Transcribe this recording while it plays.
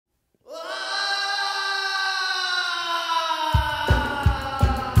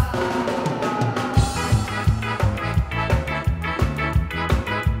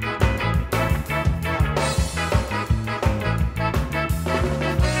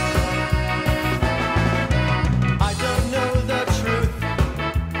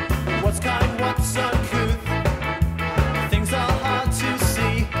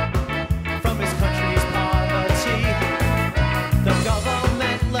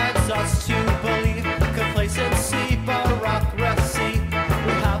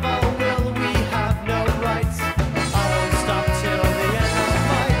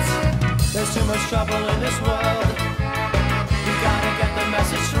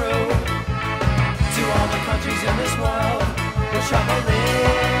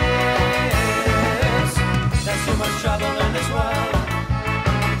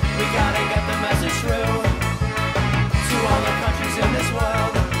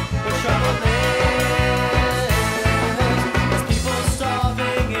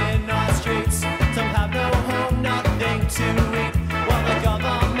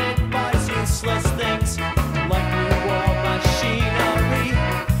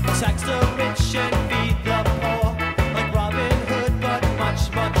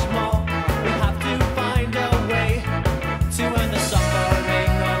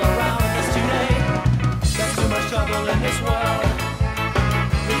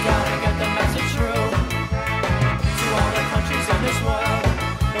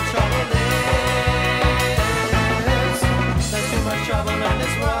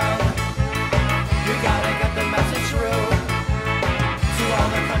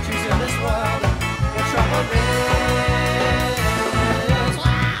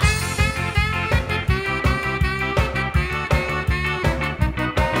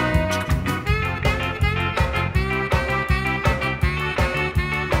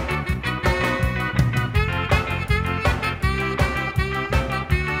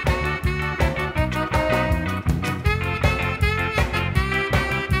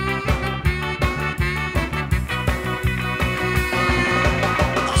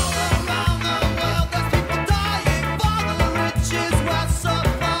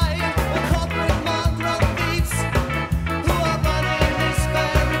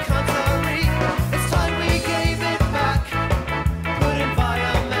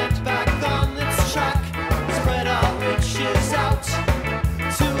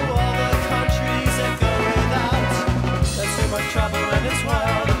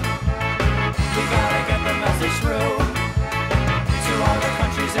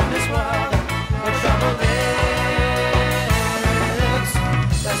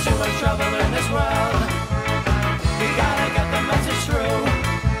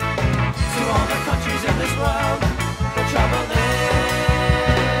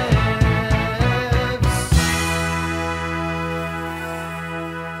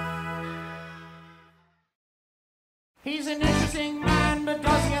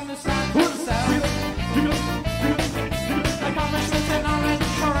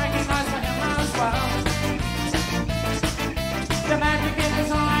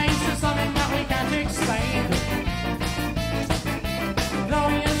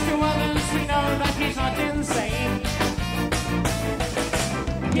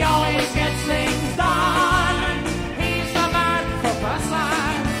He always gets things done. He's the man for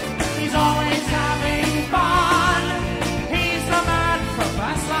person. He's always having fun. He's the man for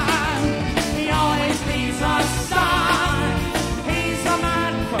person. He always leaves us stunned. He's the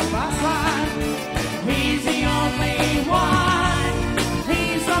man for person. He's the only one.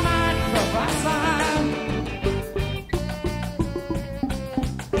 He's the man for person.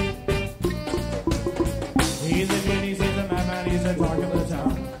 He's a genius, he's a madman, he's the talk of the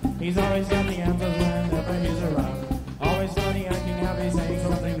town. He's always got the answers whenever he's around. Always funny, acting happy, saying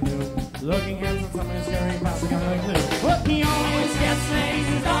something new. Looking handsome, something scary, passing on a clue. He always gets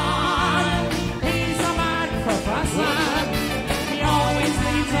things done. He's a mad professor. He always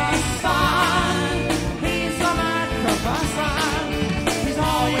leaves us stunned. He's a mad professor. He's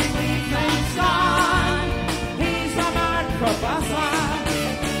always leaves things done. He's a mad professor.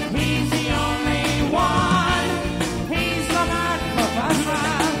 He's the only one. He's the mad professor.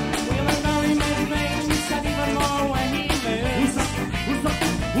 We learn very many things. He said even more when he lives. Who's up?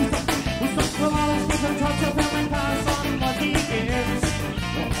 Well, all of us can touch of him and pass on what he gives.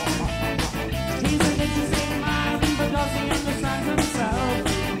 He's an interesting man, but does he understand himself?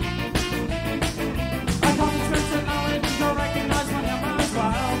 I can't expect to knowledge to recognize when him as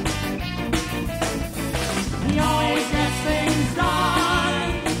well. He always gets things done.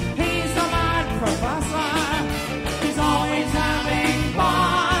 He's the mad professor. He's always having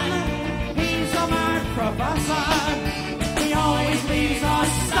fun. He's the mad professor. He always leaves us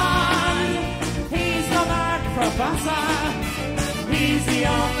stunned. He's the mad professor. He's the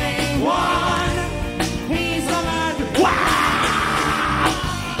only one. He's the mad.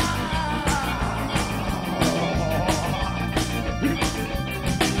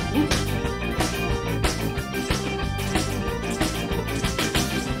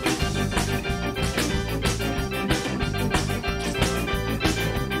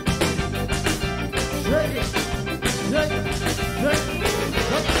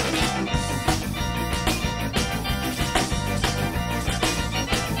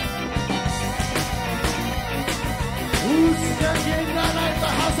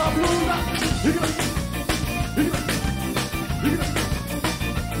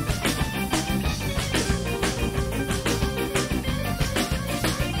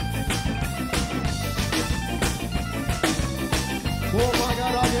 Oh my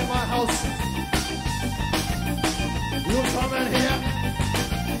God, I'm in my house. You come in here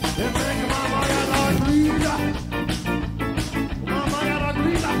and bring my Magadog leader. My Magadog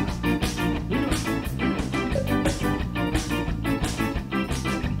leader.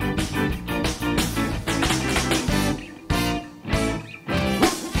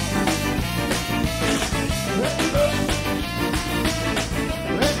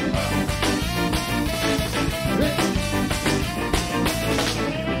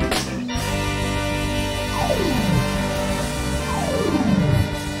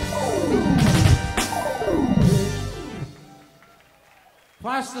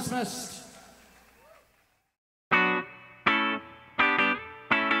 Class dismissed.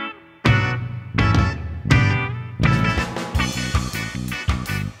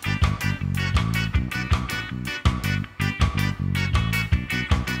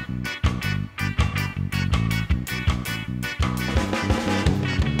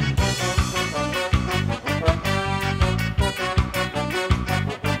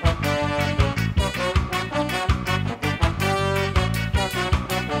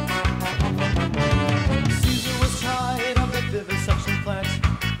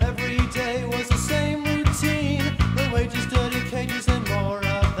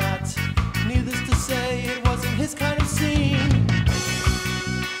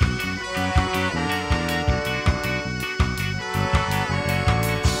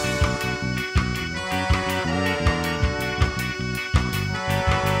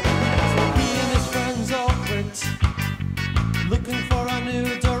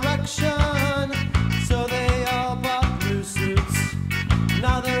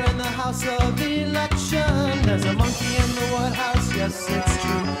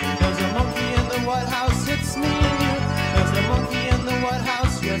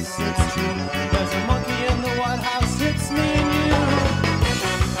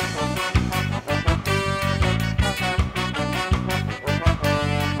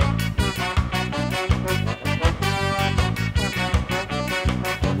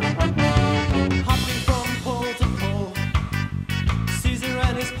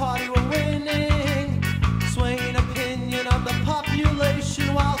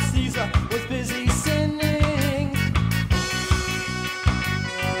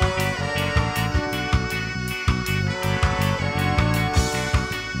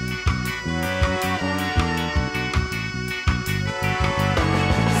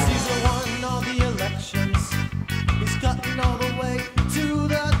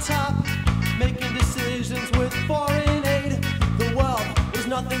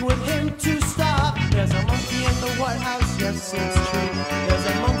 nothing with him to stop. There's a monkey in the White House, yes, it's true. There's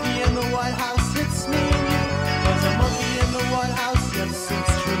a monkey in the White House, it's me and you. There's a monkey in the White House, yes,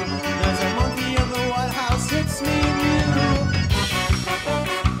 it's true. There's a monkey in the White House, it's me and you.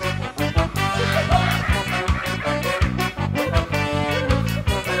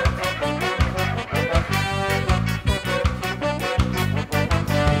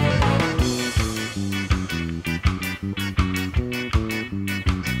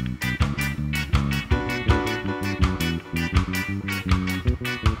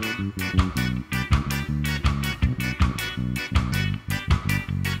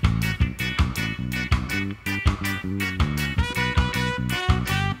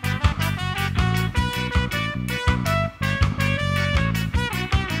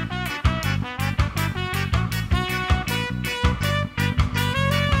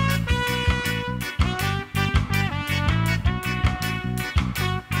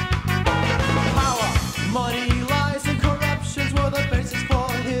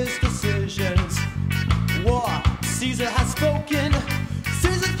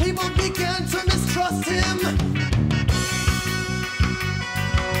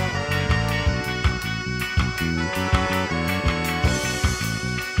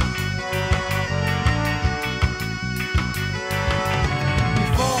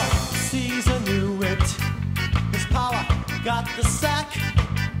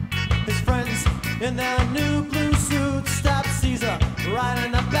 In their new blue suits, stab Caesar right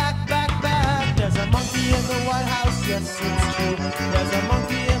in the back. There's a monkey in the White House, yes, it's true. There's a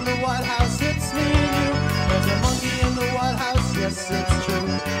monkey in the White House, it's me and you. There's a monkey in the White House, yes, it's true.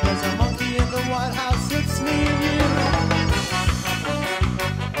 There's a monkey in the White House, it's me and you.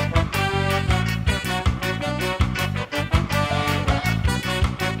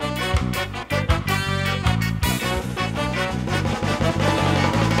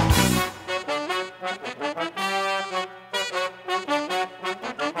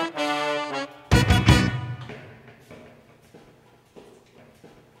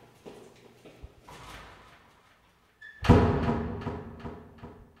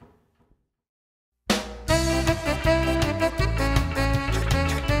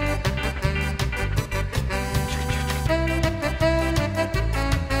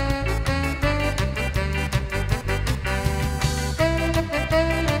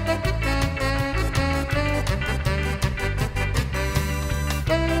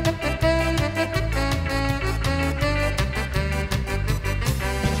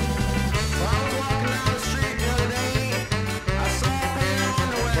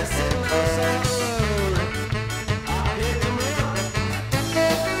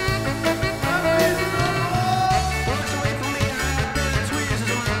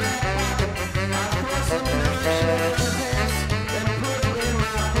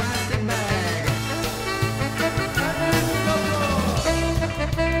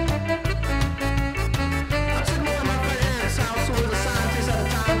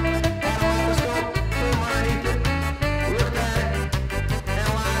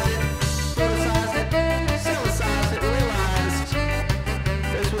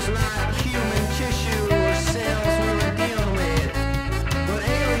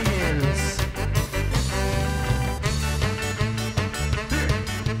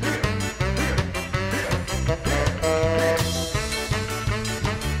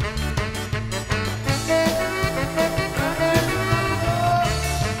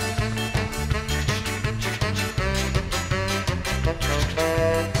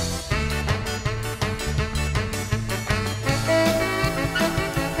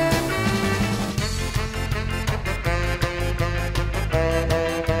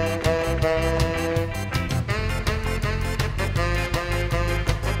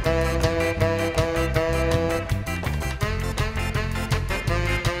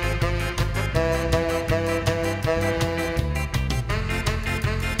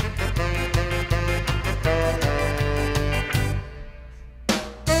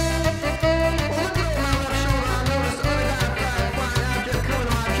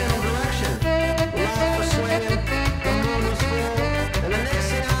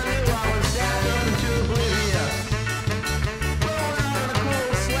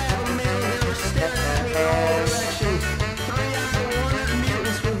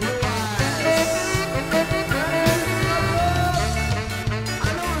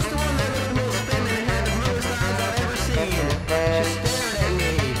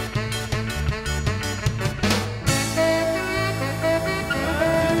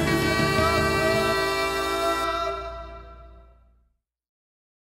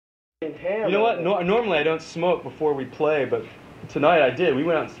 You know what? Normally I don't smoke before we play, but tonight I did. We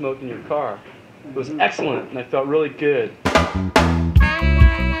went out and smoked in your car. It was excellent, and I felt really good.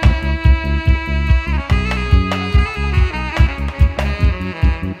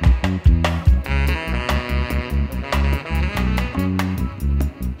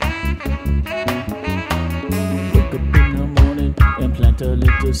 Plant a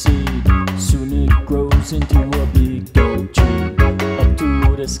little seed, soon it grows into a big oak tree. Up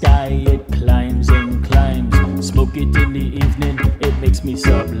to the sky it climbs and climbs. Smoke it in the evening, it makes me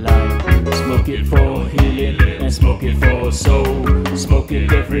sublime. Smoke it for healing and smoke it for soul. Smoke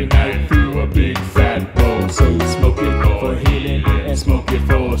it every night through a big fat bowl. Say smoke it for healing and smoke it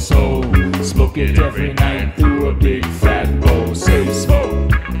for soul. Smoke it every night through a big fat bowl. Say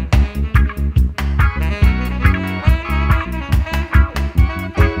smoke.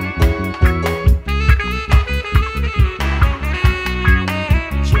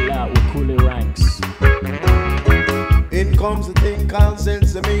 Comes the thing called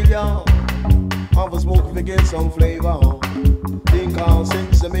Sensimilla. I was smoking to get some flavor. Thing called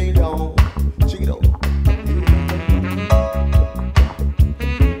Sensimilla. Check it out.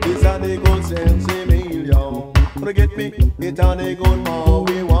 This how they go Sensimilla. Wanna get me? It how they go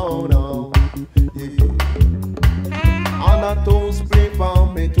marijuana. Yeah. I'm not to split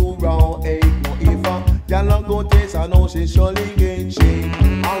from me to round eight. No if y'all go taste, I know she surely get shake.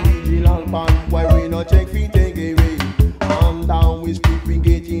 Original pan, why we not check feet take away. Down with speak, we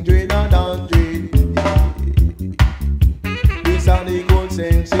getting dreader than dread. This are the good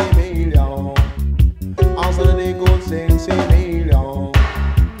Sensimilla. Also the good Sensimilla.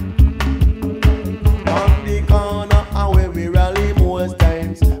 On the corner and where we rally most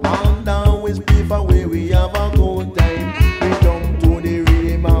times. And down with speak and where we have a good time. We jump to the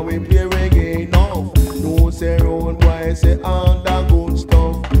rhythm and we play reggae enough. No say round boy say on the good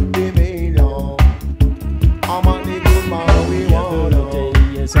stuff. The million. I'm on the good man we want.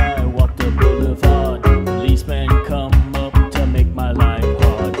 As I walk the boulevard, policeman come up to make my life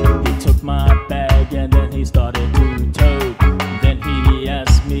hard. He took my bag and then he started to tow. Then he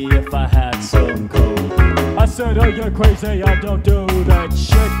asked me if I had some coke. I said, oh, you're crazy, I don't do that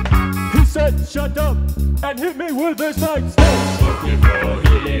shit. He said, shut up, and hit me with this nightstick. Smoke it for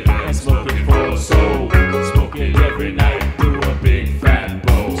healing and smoke it for soul. Smoke it every night through a big fat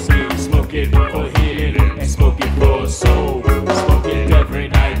bowl. See, smoke it for healing and smoke it for soul. Smoke it every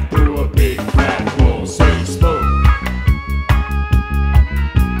night through a big fat bowl. Say smoke.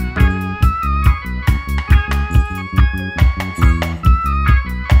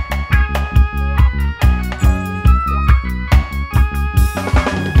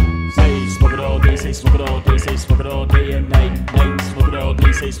 Say smoke it all day, say smoke it all day, say smoke it all day and night, night. Smoke it all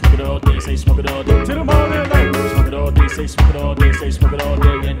day, say smoke it all day, say smoke it all day till the morning light. Smoke it all day, say smoke it all day, say smoke it all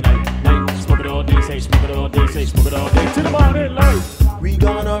day and night, night. Smoke it all day, say smoke it all day, say smoke it all day till the morning light. We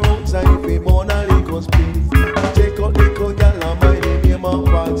gonna roadside we born a liquor space. Take out liquor gal and by the name of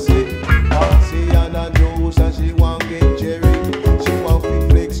Patsy. Patsy and a juice and she want get cherry. She want free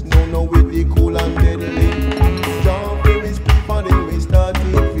flex, no with the cool and deadly. Jump in we speak and then we start to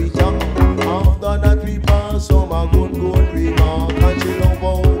feature. After that we pass some a good remark. And she love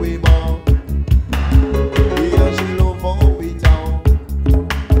how we born. Yeah, she love how we talk.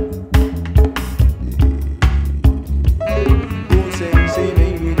 Go say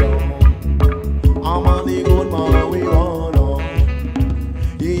me down. I'm on the good man we wanna.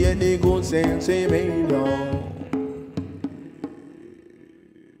 Yeah, the good say me down.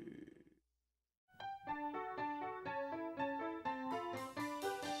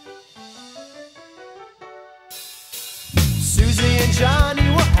 Susie and Johnny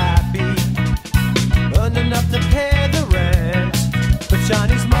were happy, earning enough to pay the rent. But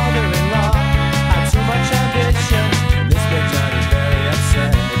Johnny's mother-in-law had too much ambition. This made Johnny very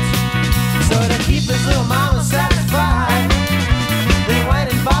upset. So to keep his little mama satisfied, they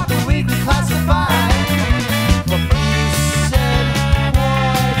went and bought the weekly classified. For peace and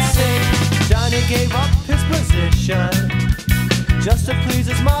war's sake, Johnny gave up his position just to please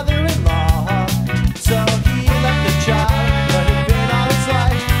his mother-in-law. So he left the job, but he'd been all his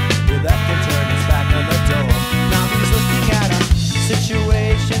life. He left and turned his back on the door. Now he's looking at a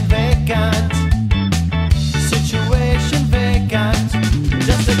situation vacant. Situation vacant.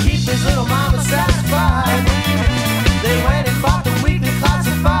 Just to keep his little mama satisfied, they went and bought the weekly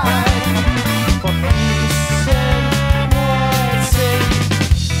classified. For peace and war's sake.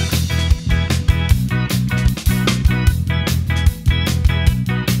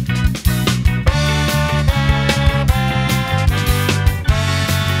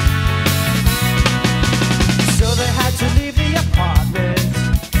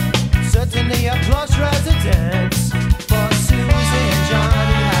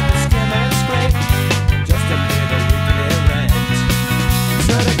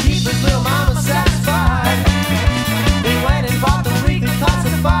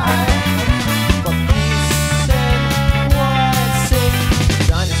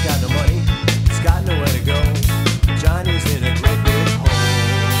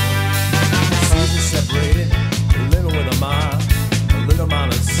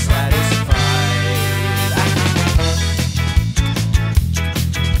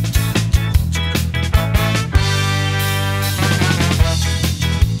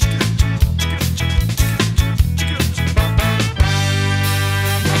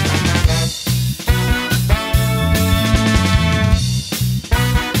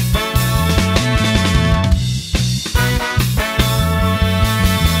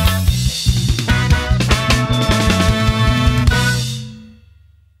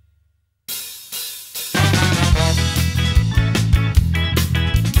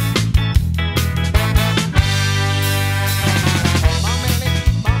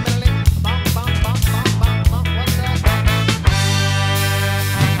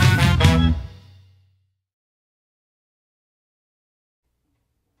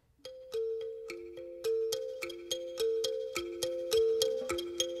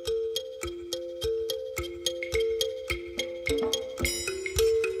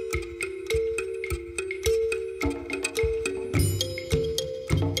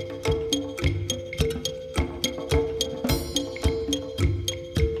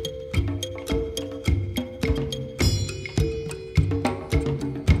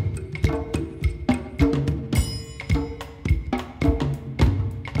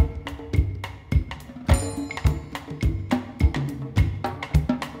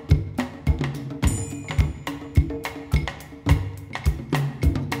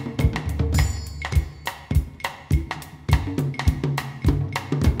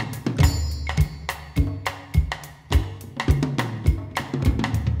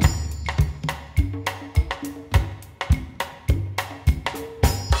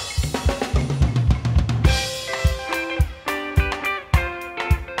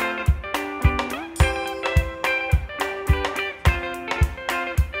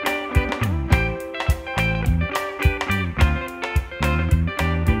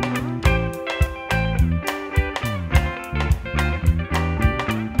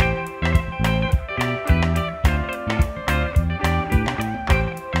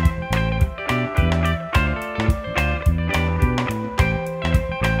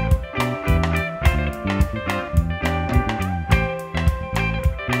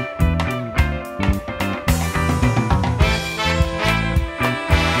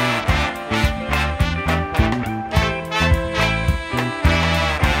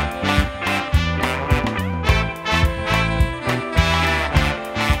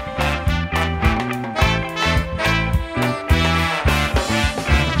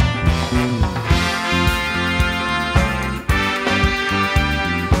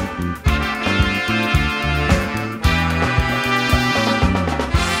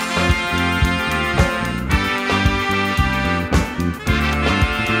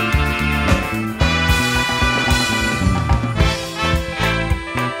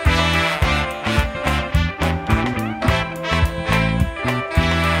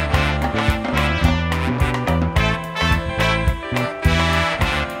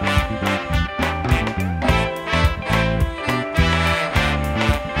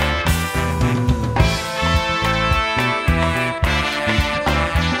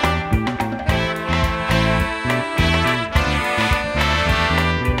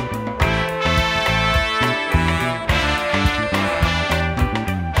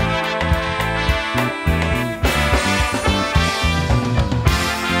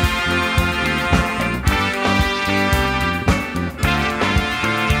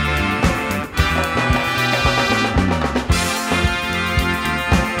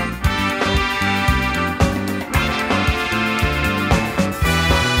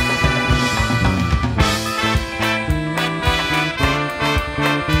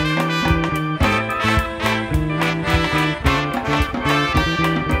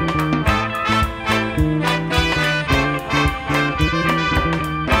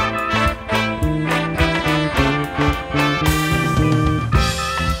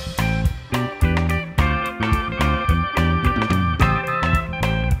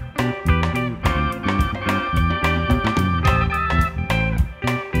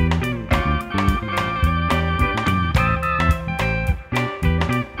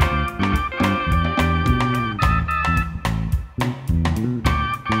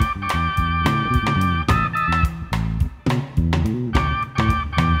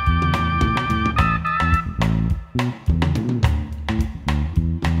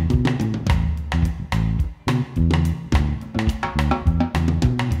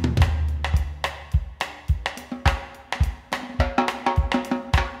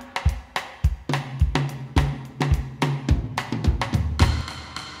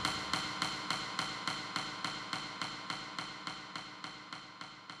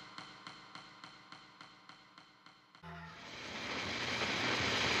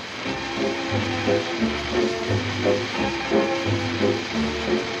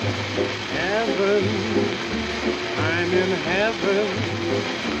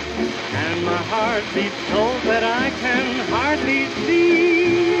 heart beats so that I can hardly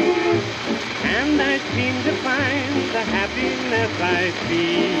see, and I seem to find the happiness I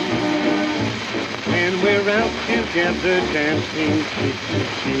feel when we're out together dancing cheek to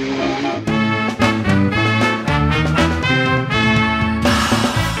cheek.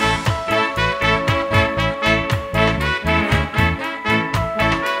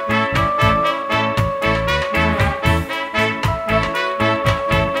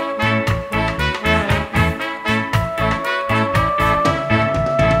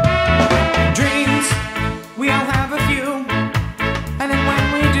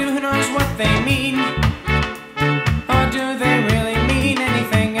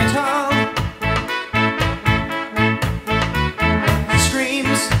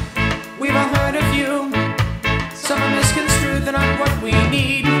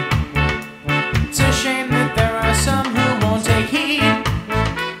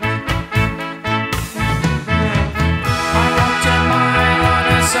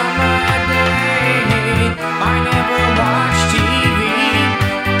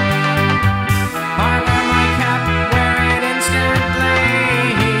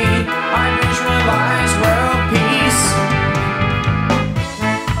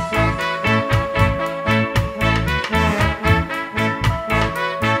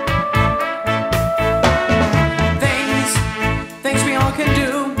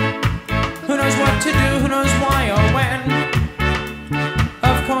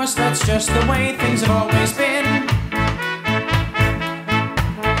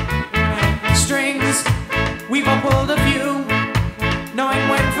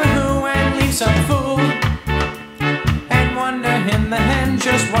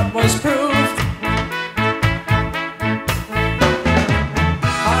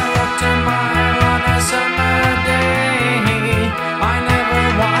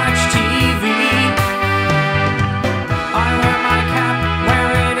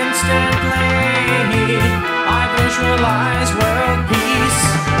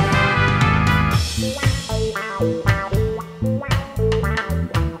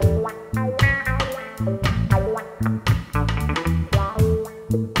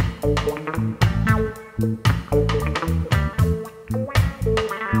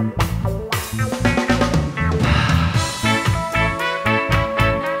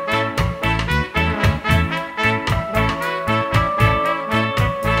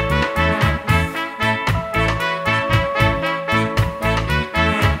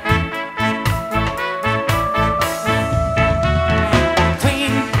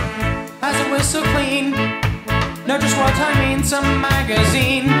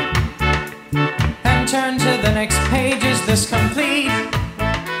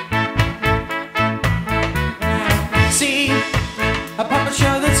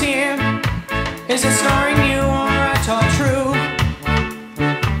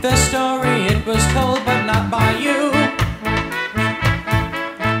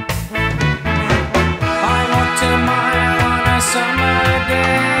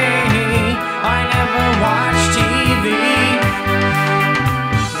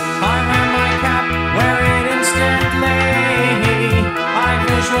 I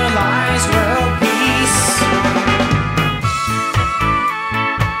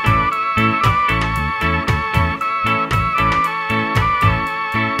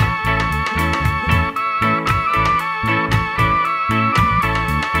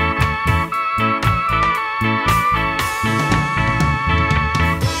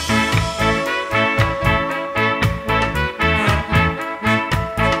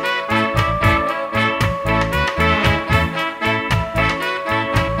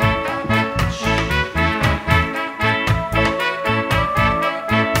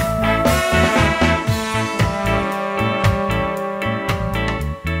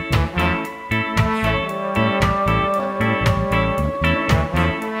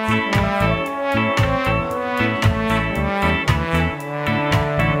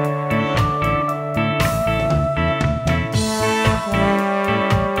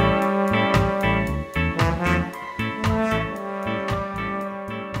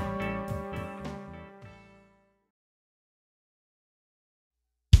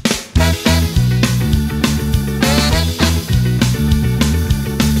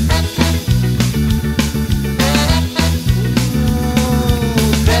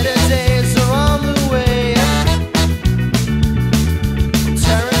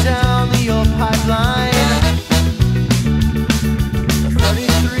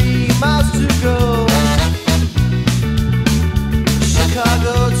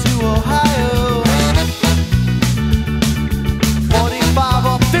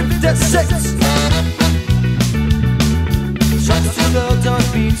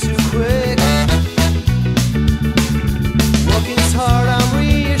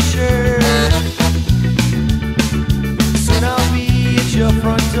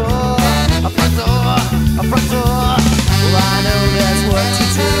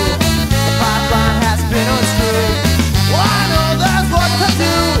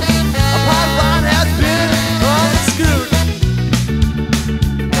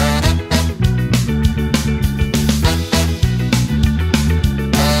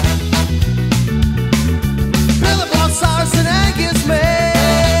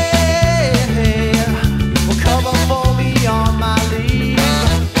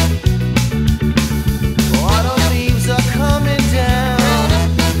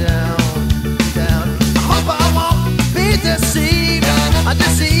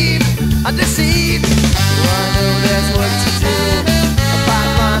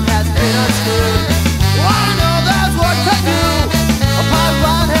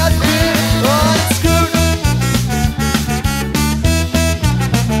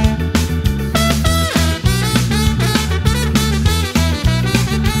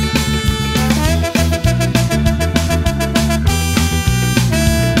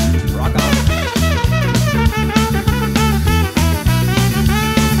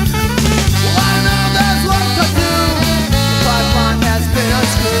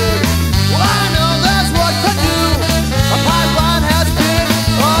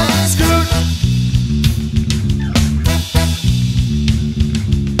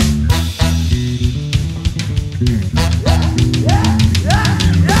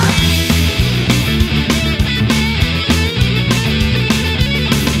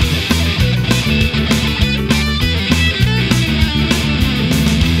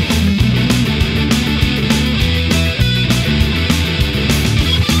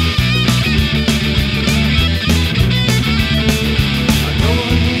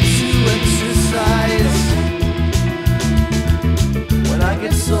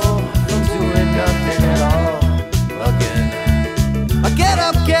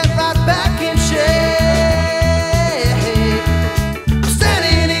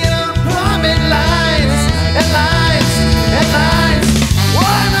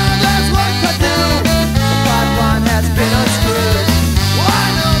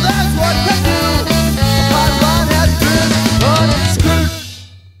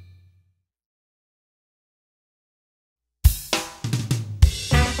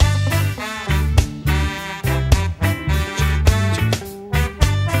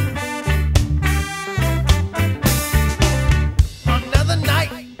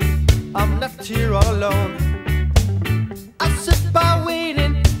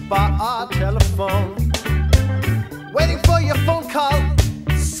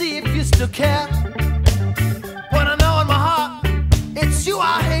still care. But I know in my heart, it's you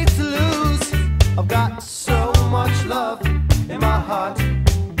I hate to lose. I've got so much love in my heart.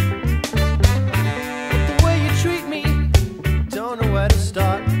 The way you treat me, don't know where to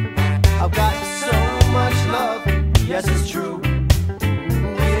start. I've got so much love, yes it's true.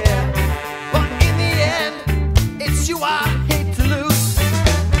 Yeah, but in the end, it's you I hate to lose.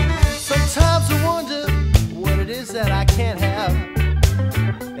 Sometimes I wonder what it is that I can't have.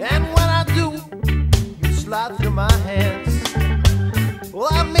 And when I do, you slide through my hands. Well,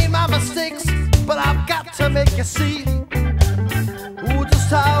 I've made my mistakes, but I've got to make you see, ooh, just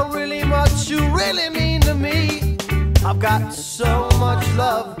how really much you really mean to me. I've got so much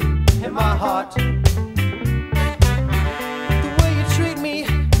love in my heart. The way you treat me,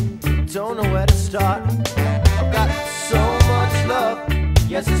 don't know where to start. I've got so much love,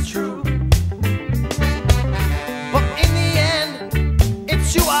 yes it's true. But in the end,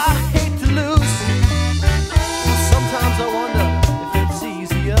 it's you I hate to lose. Sometimes I wonder if it's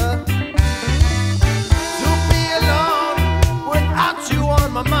easier to be alone without you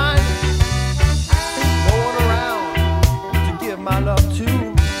on my mind. No one around to give my love to.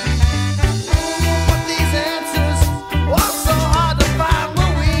 But these answers are so hard to find.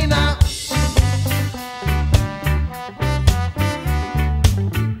 Will we now?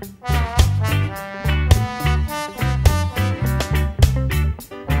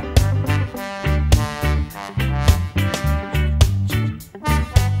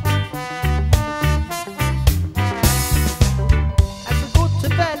 As I go to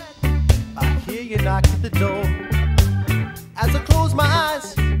bed, I hear you knock at the door. As I close my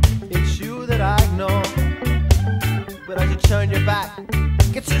eyes, it's you that I ignore. But as you turn your back,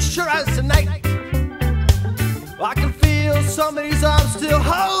 it's as sure as tonight. I can feel somebody's arms still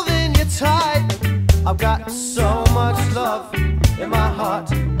holding you tight. I've got so much love in my heart.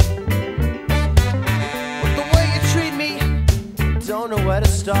 But the way you treat me, don't know where to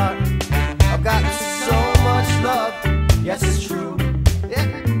start. I've got so much love, yes it's true. Yeah.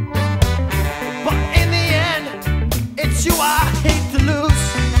 But in the end, it's you I hate to lose.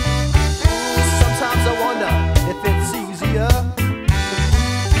 Sometimes I wonder if it's easier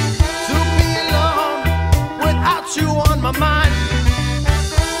to be alone without you on my mind.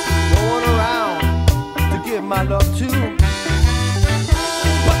 No one around to give my love to.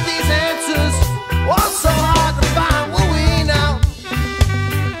 But these answers are so hard to find. Will we now?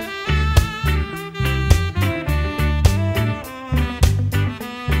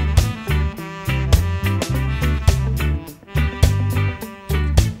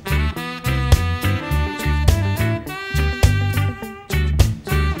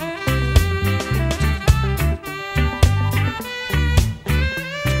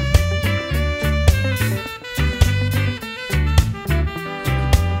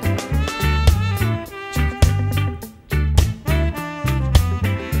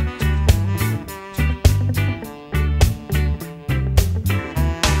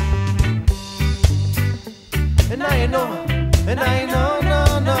 And now you know, and now you know,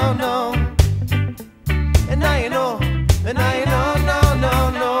 no, no, no. And now you know, and now you know, no, no,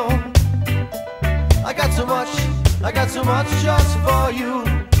 no. I got so much just for you.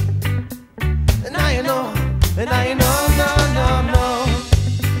 And now you know, and now you know, no, no, no.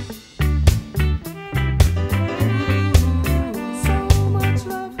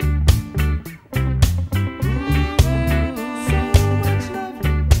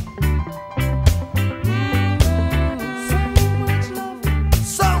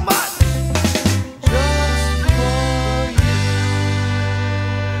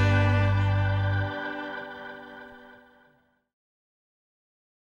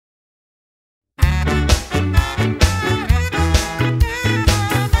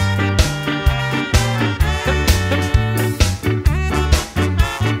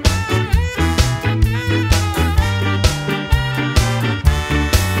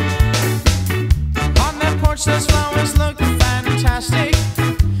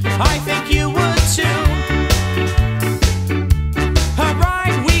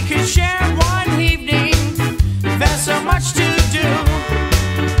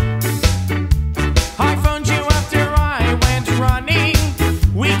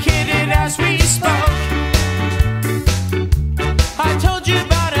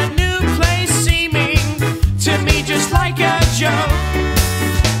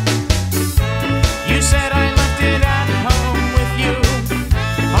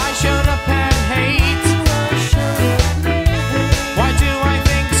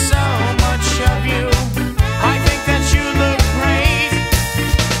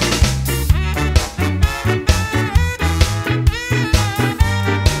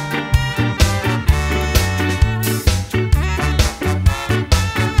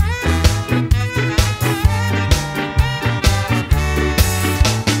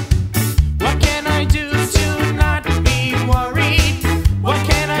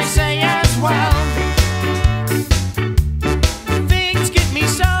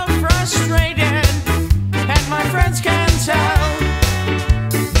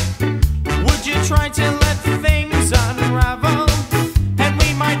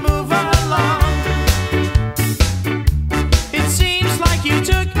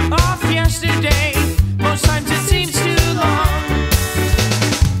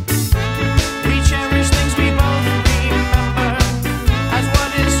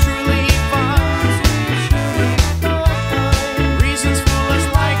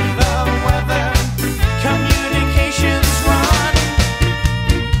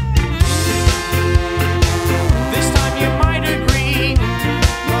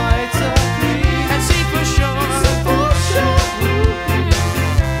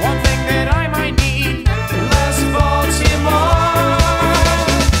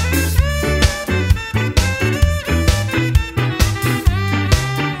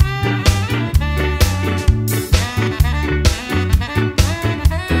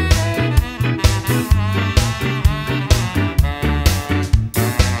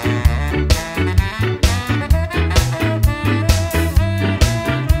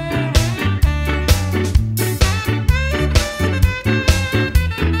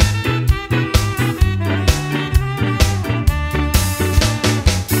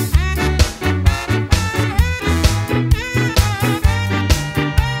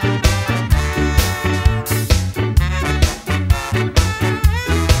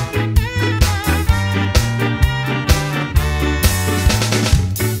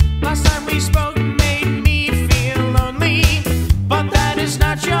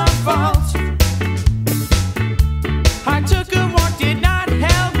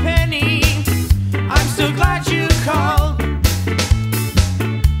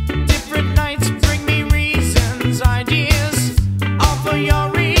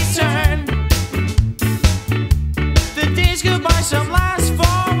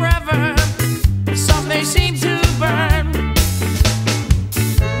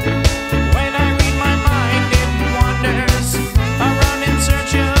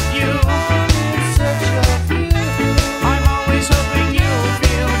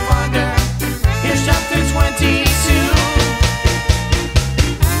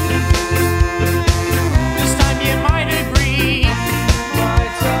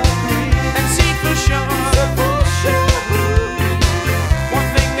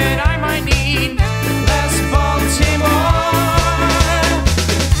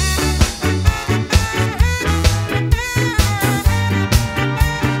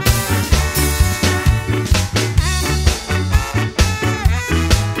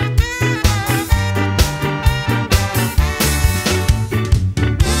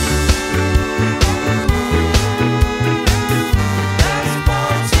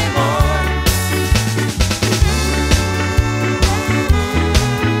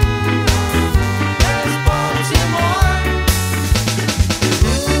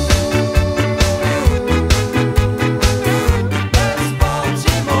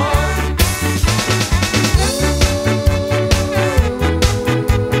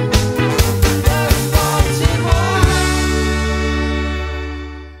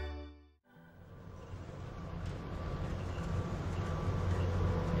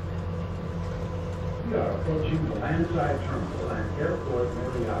 Airport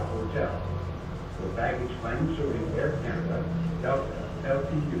Marriott Hotel. For baggage claims serving Air Canada, Delta,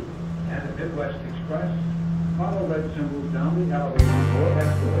 LTU, and the Midwest Express, follow red symbols down the elevator or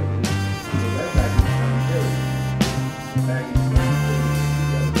escalator to the red baggage claim area. Baggage claim service.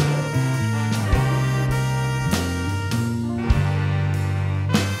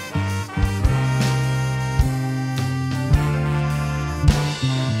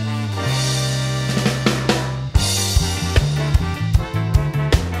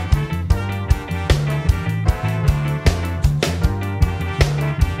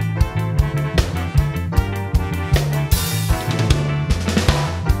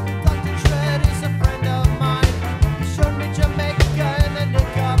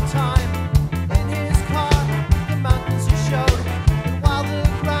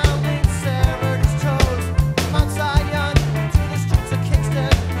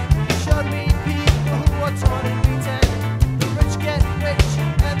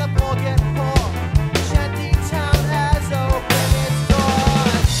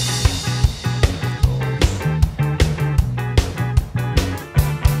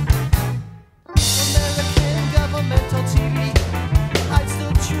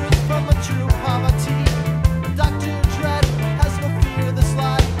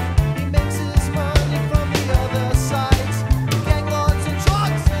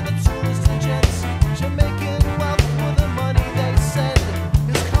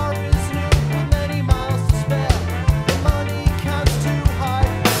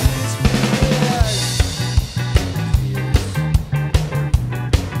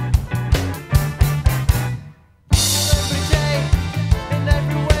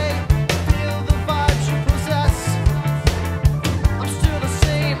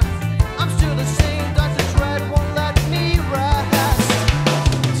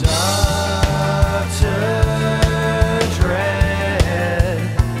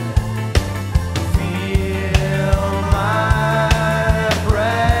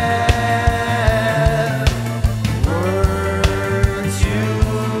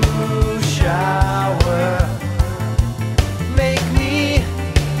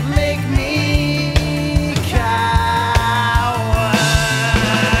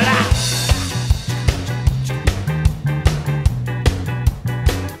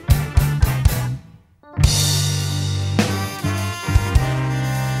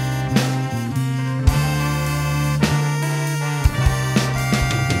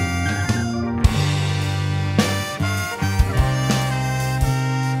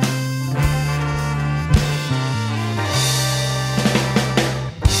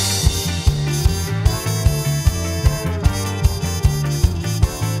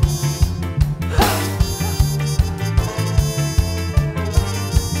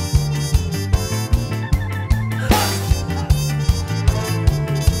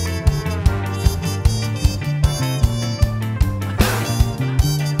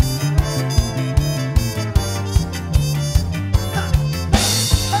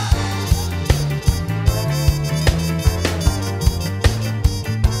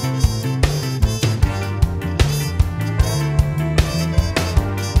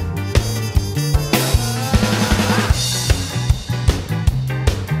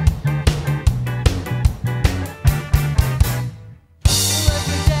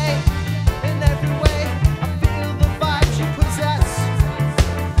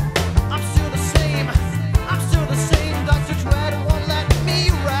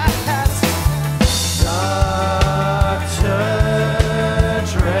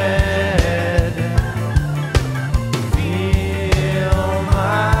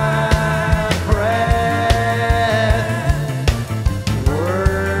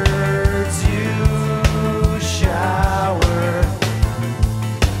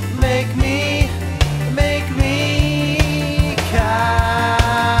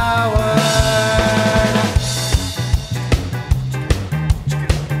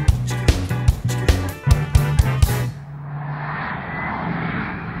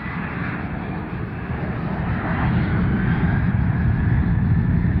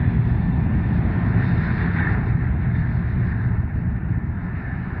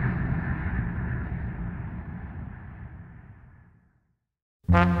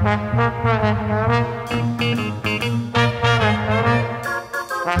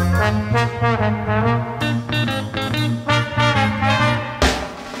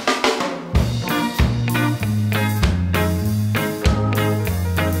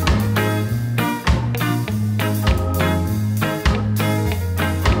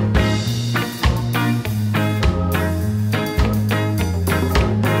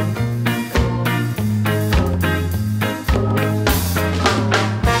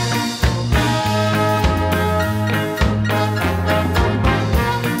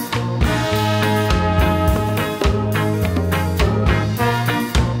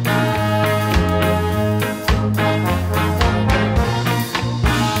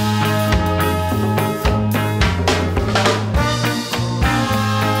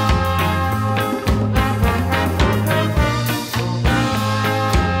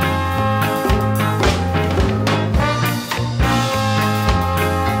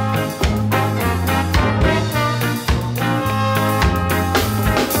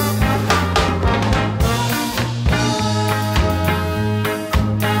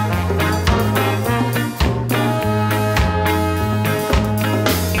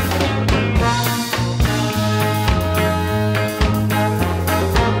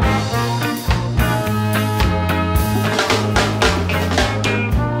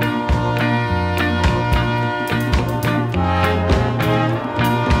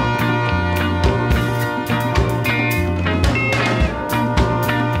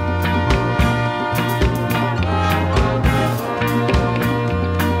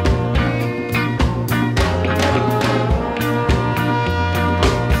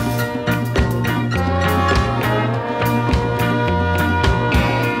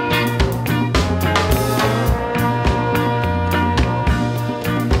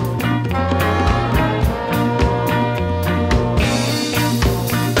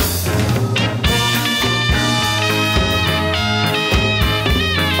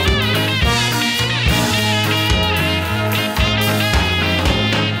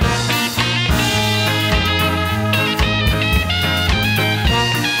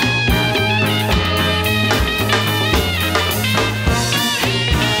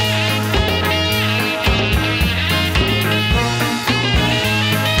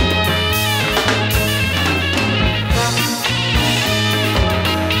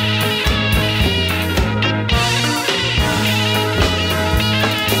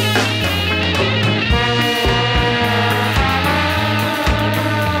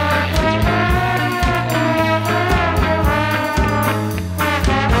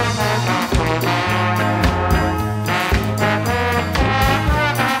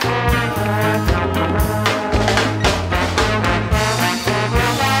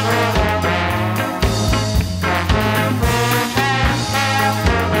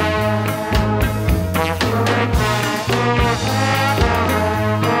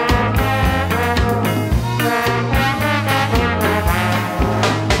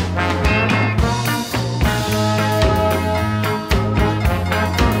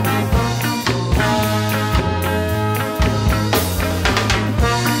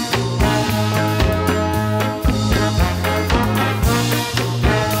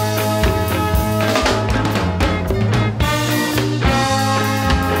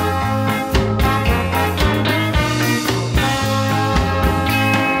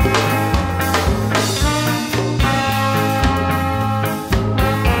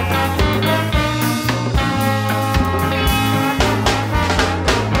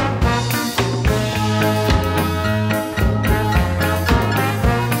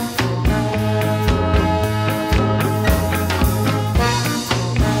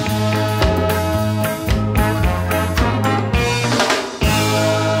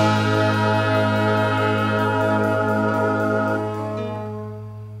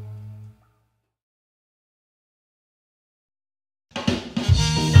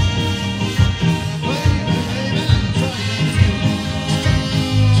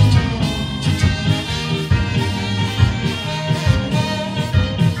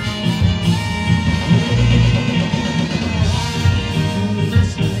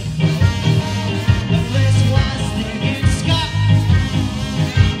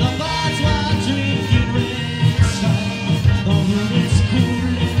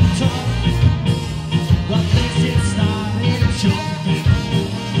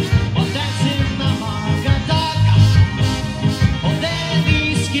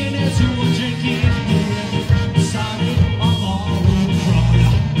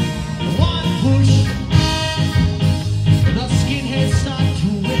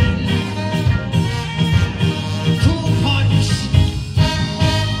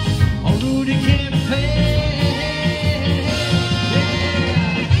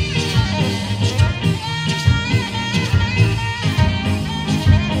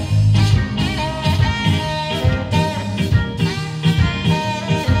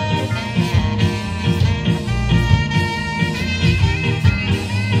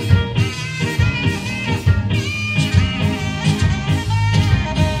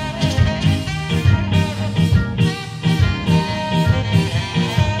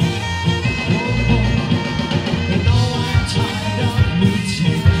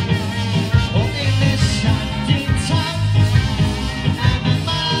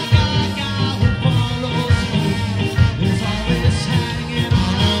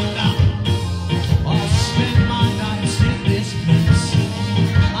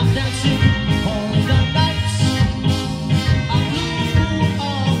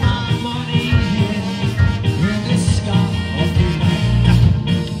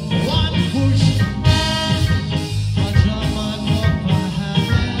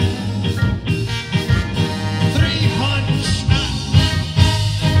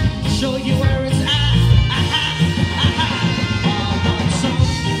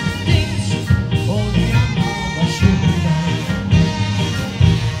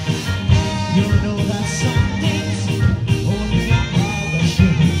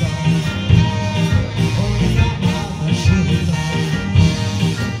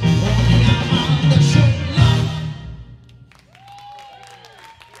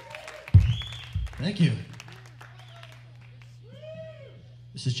 Thank you.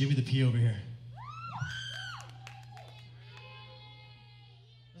 This is Jimmy the P over here.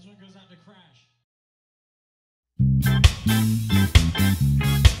 This one goes out to Crash.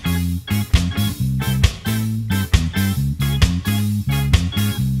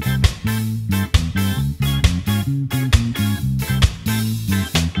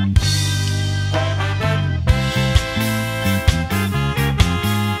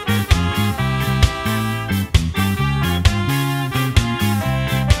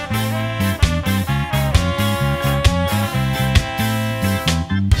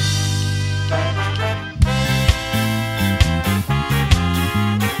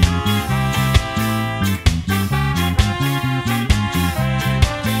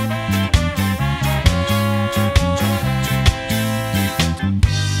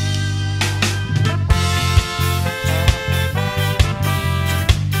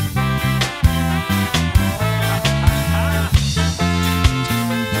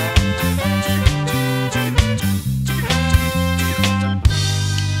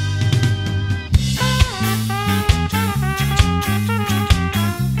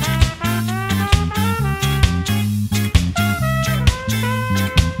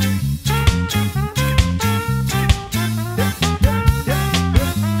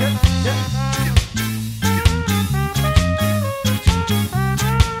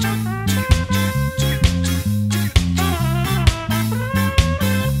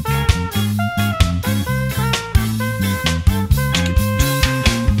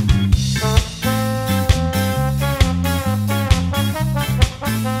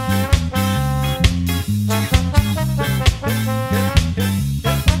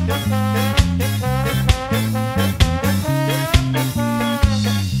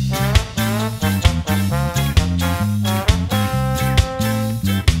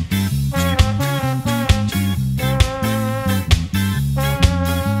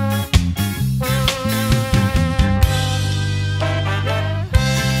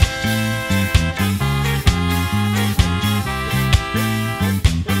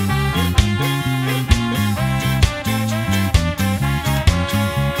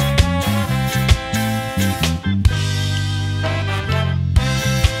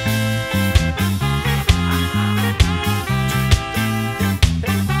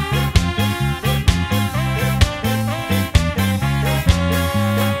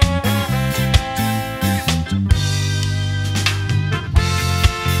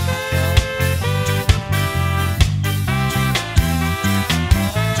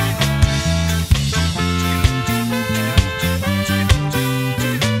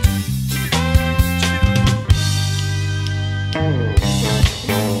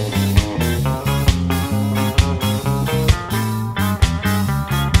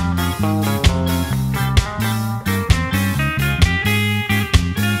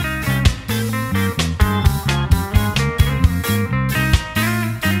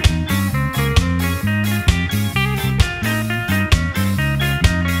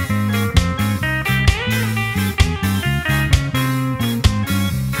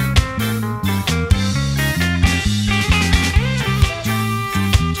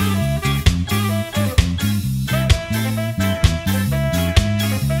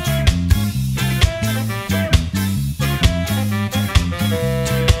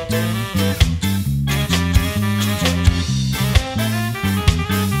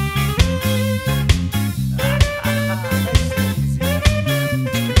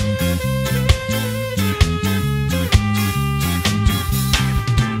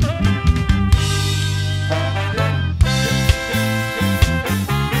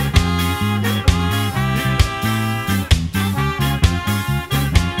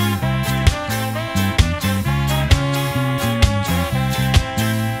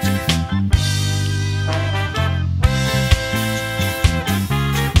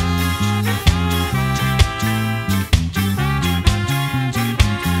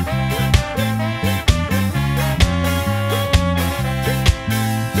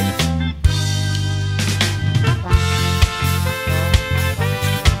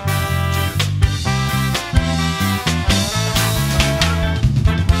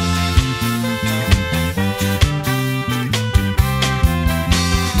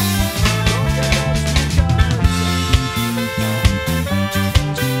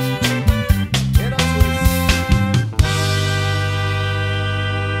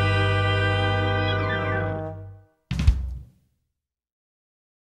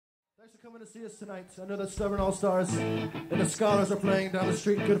 coming to see us tonight. I know that Stubborn All-Stars and the Scholars are playing down the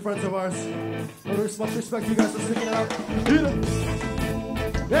street, good friends of ours. Well, there's much respect to you guys for sticking out.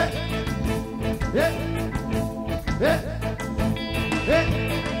 Yeah. Yeah. Yeah. Yeah.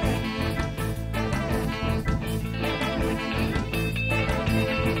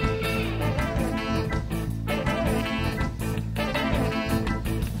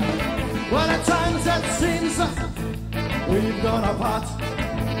 Well, at times it seems we've gone apart.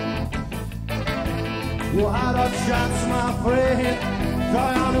 You had a chance, my friend,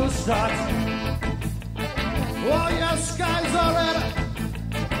 try on to start. Oh, your skies are red,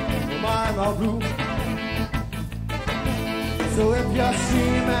 mine are blue. So if you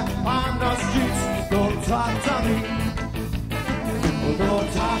see me on the streets, don't talk to me. Oh, don't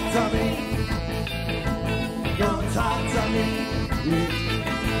talk to me. Don't talk to me.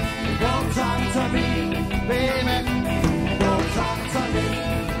 Don't talk to me, baby. Don't talk to me.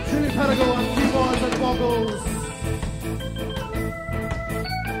 Jim Pedigo on keyboards and vocals.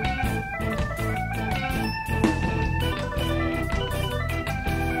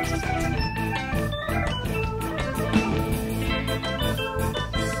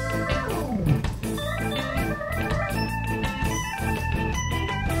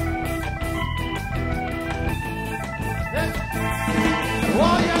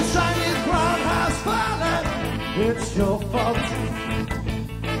 It's your fault,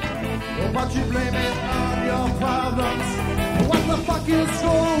 but you blame it on your problems. What the fuck is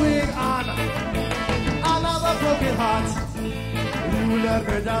going on? Another broken heart, you let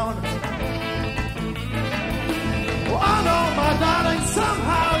me down. Oh no, my darling,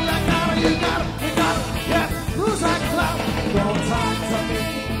 somehow you gotta, yeah, lose that clout. Don't talk to me,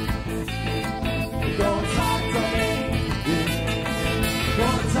 don't talk to me,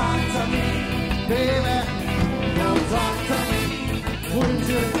 don't talk to me, baby. Don't talk to me, wouldn't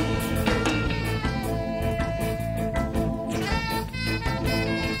you?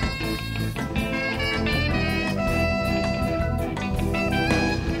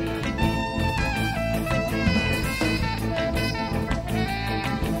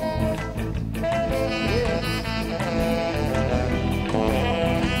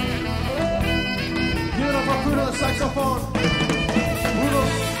 Beautiful fruit of the saxophone.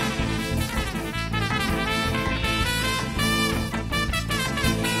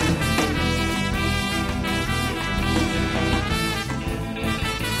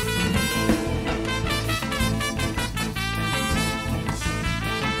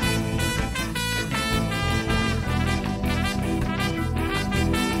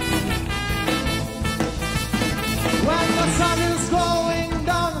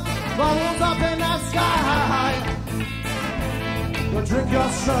 Drink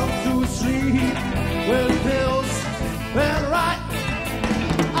yourself to sleep with pills and right.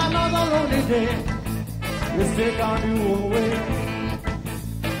 Another lonely day is take on you away.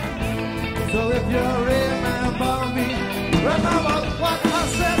 So if you remember me, remember what I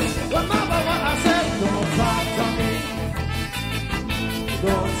said. Remember what I said. Don't talk to me.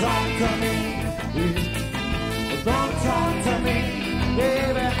 Don't talk to me. Don't talk to me,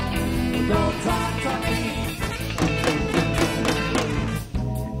 baby. Don't talk to me.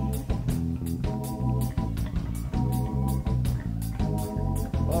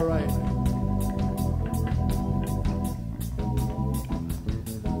 All right.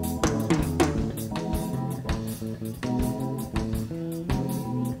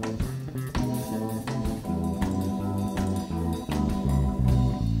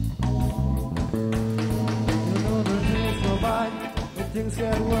 Things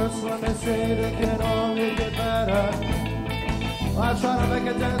get worse when they say they can only get better. I try to make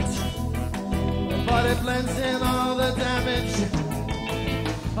a dent, but it blends in all the damage.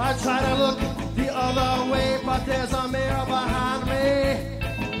 I try to look the other way, but there's a mirror behind me.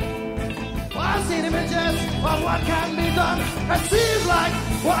 I've seen images of what can be done. It seems like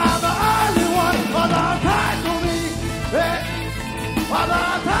I'm the only one on the time to me. Hey, on the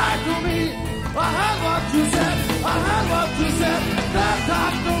time to me. I heard what you said, I heard what you said. Don't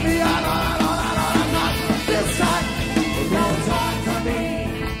talk to me, I know, not this time. Don't talk to me.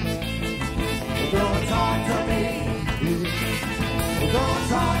 Don't talk to me. Don't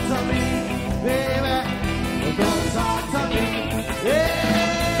talk to me, baby. Don't talk to me. Yeah.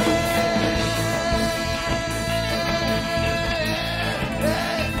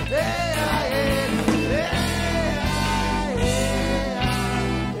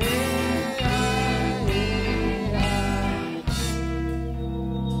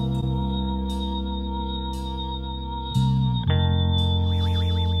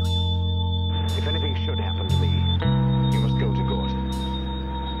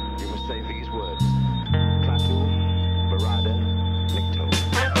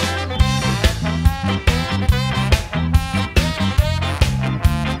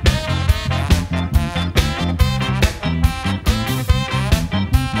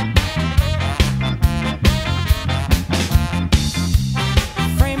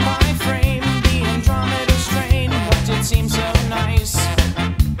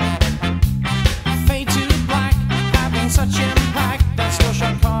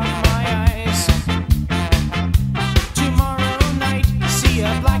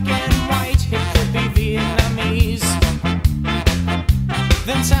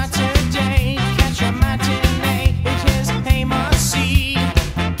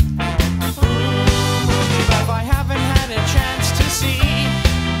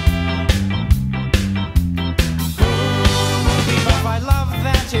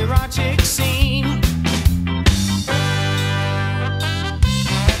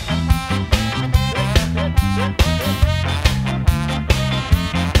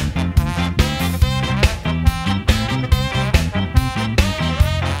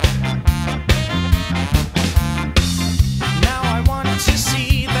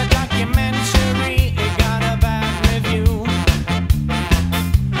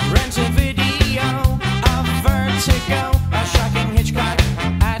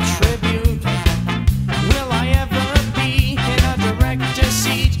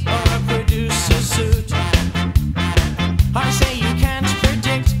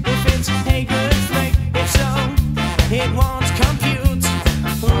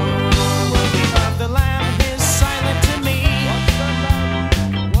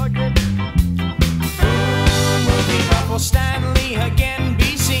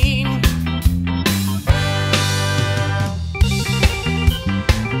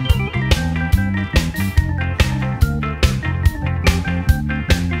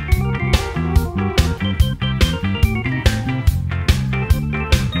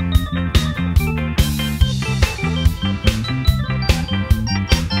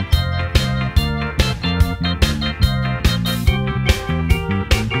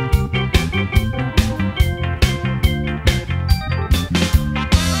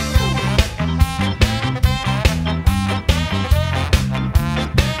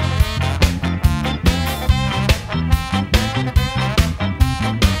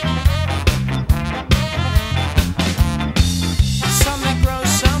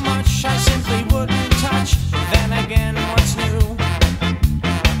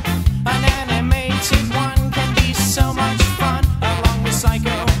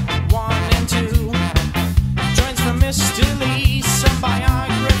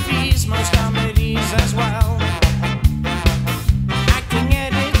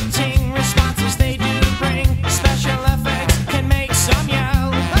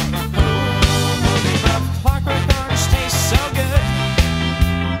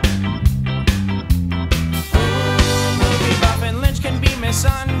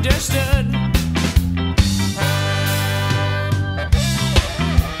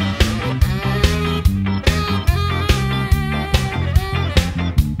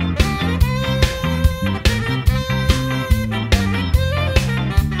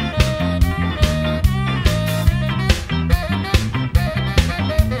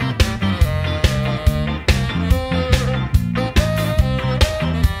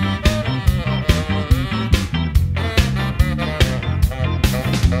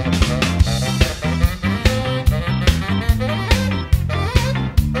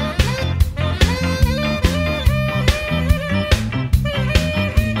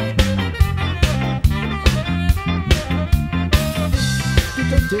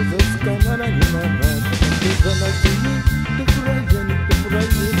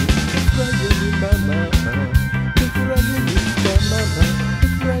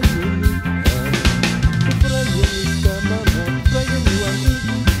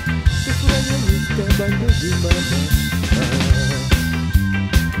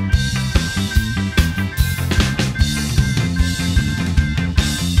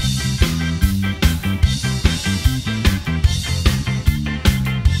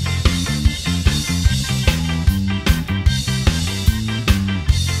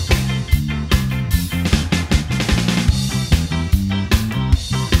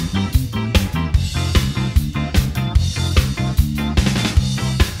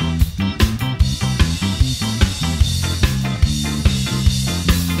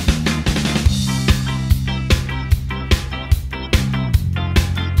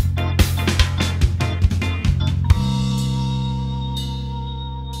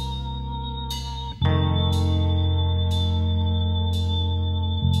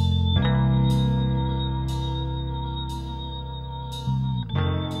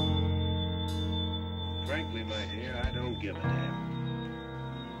 Frankly, my dear, I don't give a damn.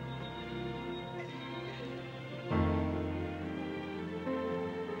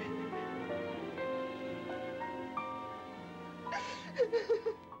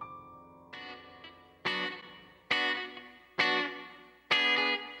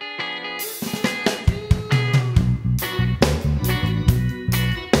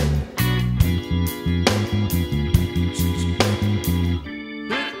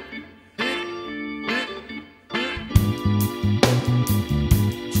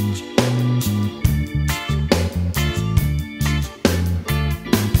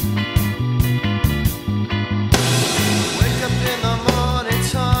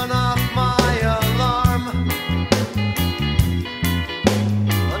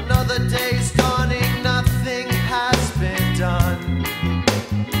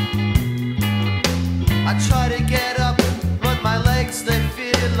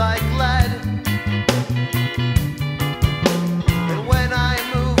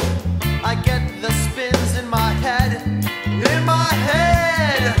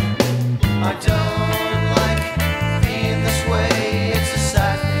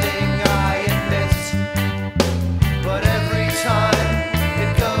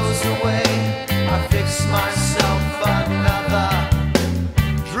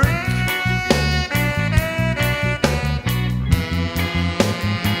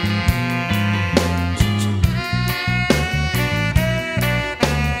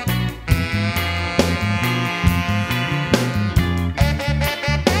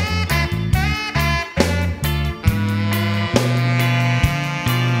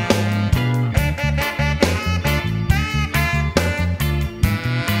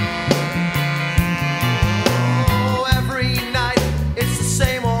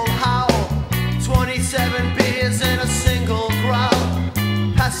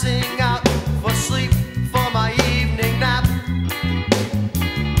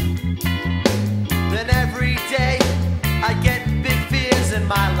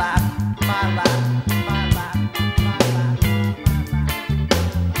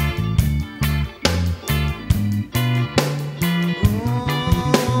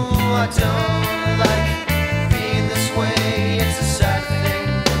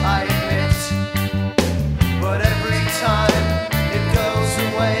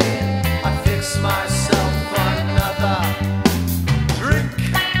 Myself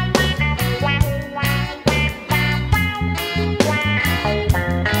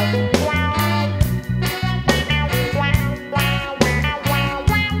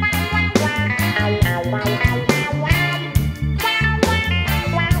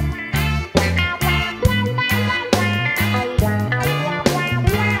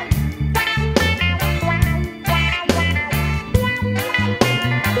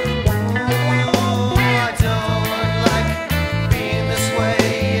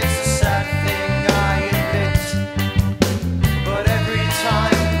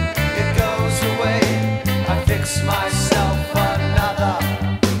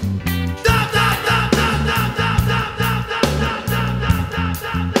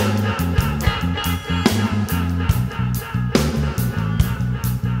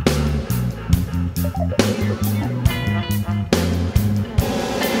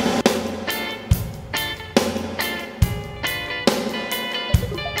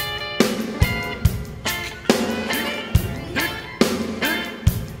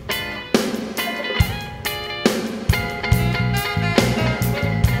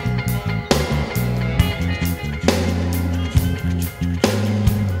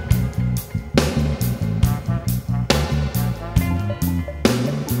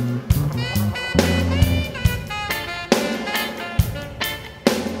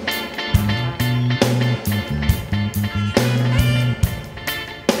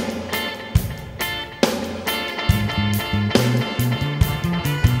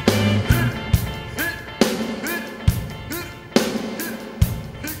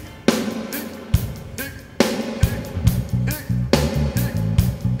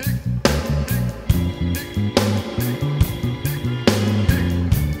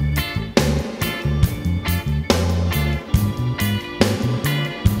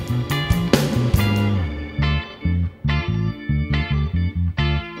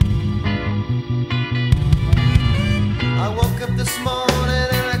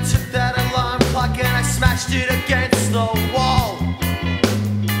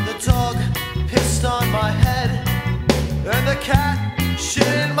and the cat shit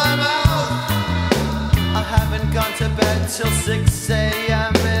in my mouth. I haven't gone to bed till 6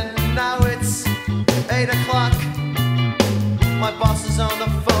 a.m. and now it's 8 o'clock. My boss is on the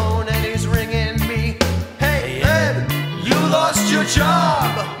phone and he's ringing me. Hey Ed, you lost your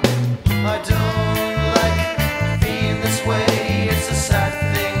job. I don't